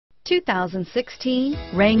2016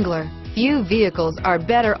 Wrangler. Few vehicles are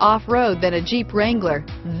better off-road than a Jeep Wrangler.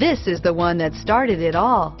 This is the one that started it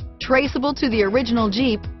all. Traceable to the original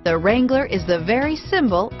Jeep, the Wrangler is the very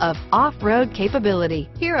symbol of off-road capability.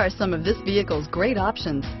 Here are some of this vehicle's great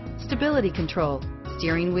options: stability control,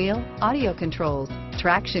 steering wheel audio controls,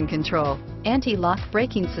 traction control, anti-lock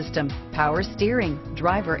braking system, power steering,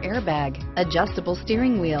 driver airbag, adjustable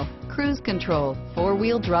steering wheel, cruise control,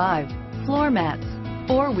 four-wheel drive, floor mats,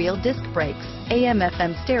 four-wheel disc brakes,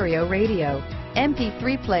 AM/FM stereo radio,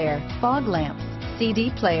 MP3 player, fog lamps,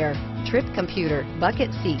 CD player, trip computer,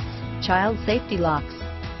 bucket seats, child safety locks,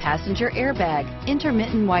 passenger airbag,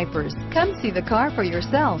 intermittent wipers. Come see the car for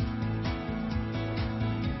yourself.